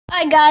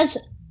Hi guys,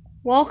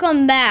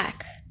 welcome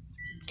back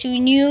to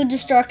new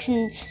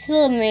destruction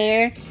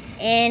silmator,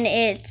 and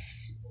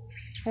it's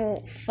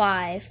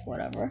 5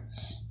 whatever.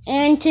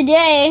 And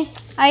today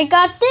I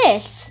got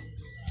this.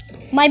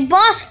 My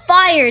boss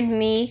fired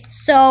me,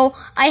 so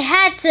I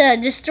had to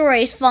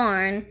destroy his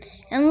farm.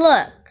 And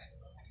look,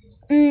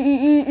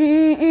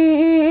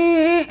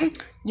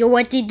 you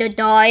wanted to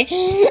die.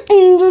 Kill it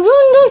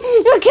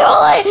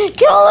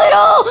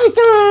all.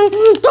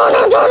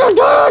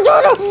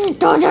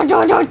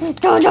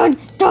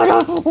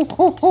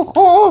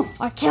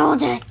 I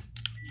killed it.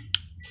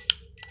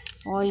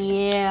 Oh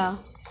yeah.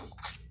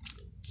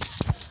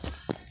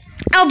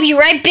 I'll be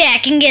right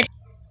back and get.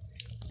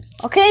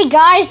 Okay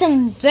guys,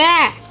 I'm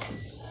back.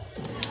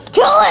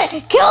 Kill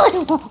it! Kill it!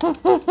 Kill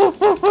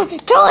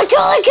it! Kill it!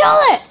 Kill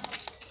it!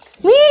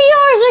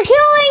 Meteors are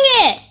killing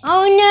it!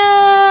 Oh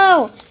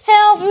no!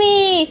 Help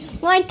me!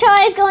 My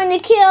tie's going to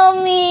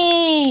kill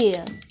me!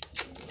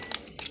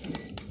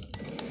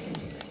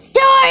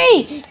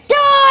 Die!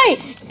 Die!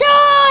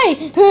 Die!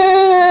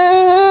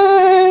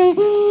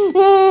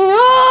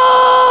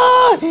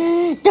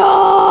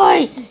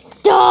 Die!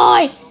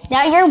 Die!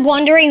 Now you're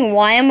wondering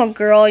why I'm a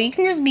girl. You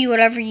can just be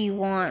whatever you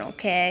want,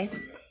 okay?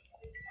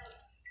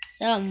 Is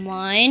that a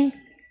mine?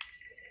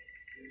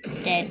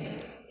 Dead.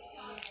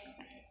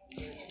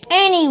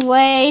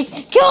 Anyways,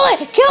 kill it!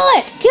 Kill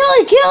it! Kill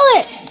it! Kill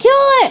it!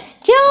 Kill it!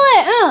 Kill it!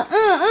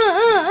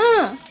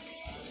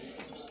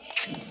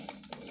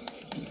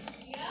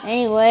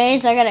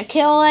 Anyways, I gotta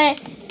kill it.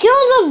 Kill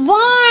the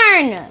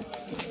barn!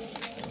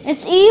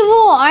 It's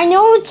evil. I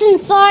know what's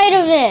inside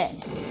of it.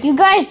 You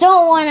guys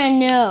don't want to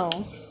know.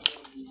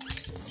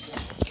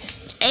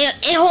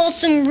 It holds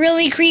some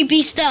really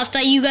creepy stuff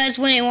that you guys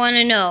wouldn't want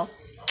to know.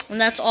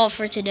 And that's all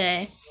for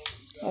today.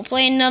 We'll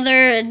play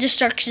another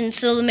destruction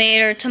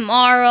silmator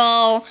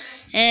tomorrow.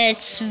 And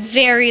it's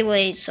very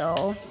late,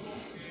 so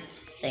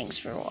thanks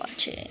for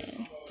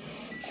watching.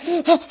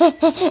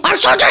 I'm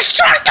so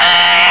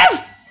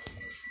destructive!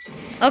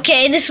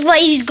 Okay, this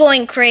lady's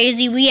going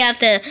crazy. We have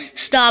to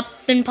stop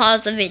and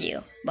pause the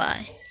video.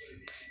 Bye.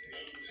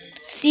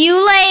 See you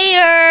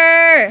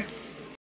later!